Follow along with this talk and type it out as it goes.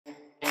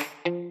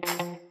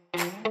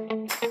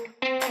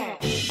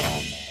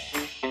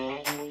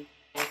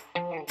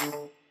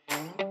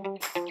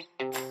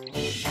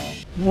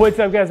What's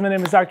up, guys? My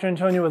name is Dr.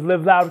 Antonio with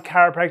Live Loud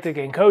Chiropractic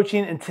and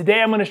Coaching, and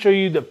today I'm going to show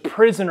you the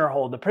prisoner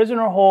hold. The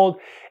prisoner hold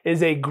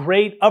is a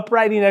great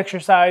uprighting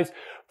exercise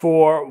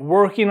for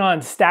working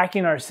on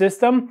stacking our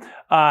system,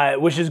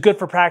 which is good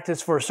for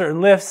practice for certain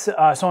lifts,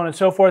 so on and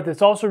so forth.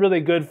 It's also really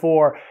good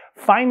for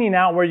finding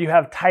out where you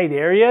have tight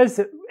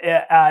areas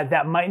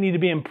that might need to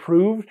be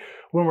improved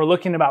when we're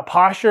looking about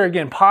posture.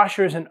 Again,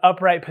 posture is an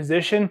upright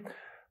position.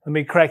 Let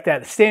me correct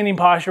that. Standing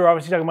posture, we're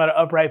obviously talking about an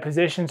upright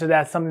position, so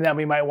that's something that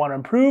we might want to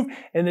improve,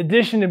 in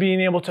addition to being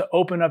able to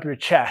open up your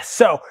chest.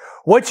 So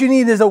what you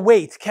need is a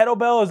weight.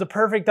 Kettlebell is a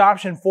perfect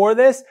option for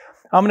this.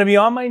 I'm going to be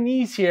on my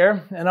knees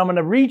here, and I'm going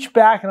to reach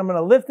back, and I'm going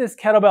to lift this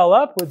kettlebell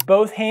up with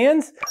both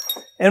hands.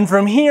 And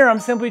from here, I'm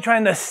simply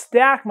trying to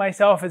stack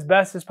myself as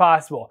best as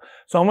possible.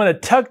 So I'm going to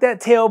tuck that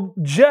tail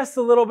just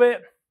a little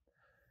bit,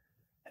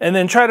 and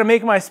then try to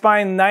make my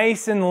spine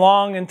nice and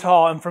long and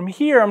tall. And from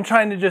here, I'm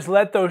trying to just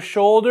let those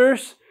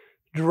shoulders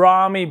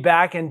draw me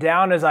back and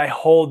down as I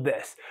hold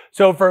this.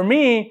 So for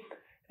me,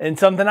 and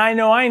something I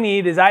know I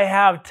need, is I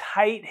have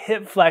tight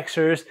hip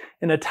flexors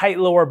and a tight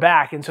lower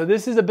back. And so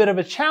this is a bit of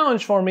a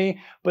challenge for me,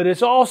 but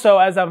it's also,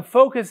 as I'm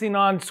focusing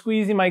on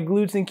squeezing my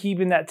glutes and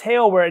keeping that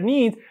tail where it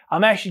needs,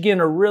 I'm actually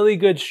getting a really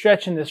good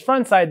stretch in this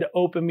front side to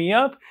open me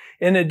up,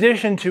 in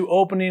addition to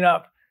opening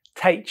up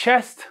tight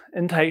chest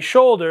and tight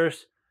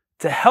shoulders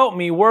to help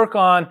me work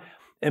on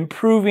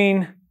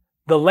improving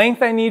the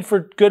length I need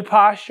for good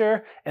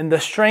posture and the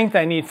strength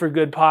I need for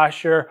good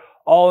posture,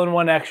 all in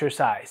one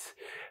exercise.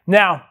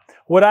 Now,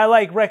 what I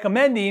like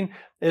recommending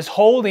is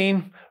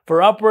holding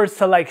for upwards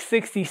to like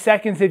 60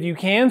 seconds if you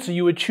can. So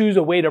you would choose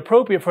a weight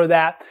appropriate for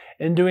that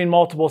and doing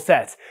multiple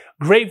sets.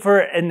 Great for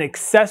an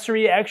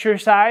accessory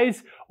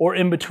exercise or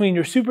in between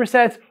your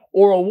supersets,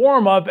 or a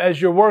warm-up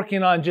as you're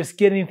working on just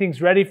getting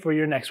things ready for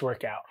your next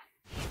workout.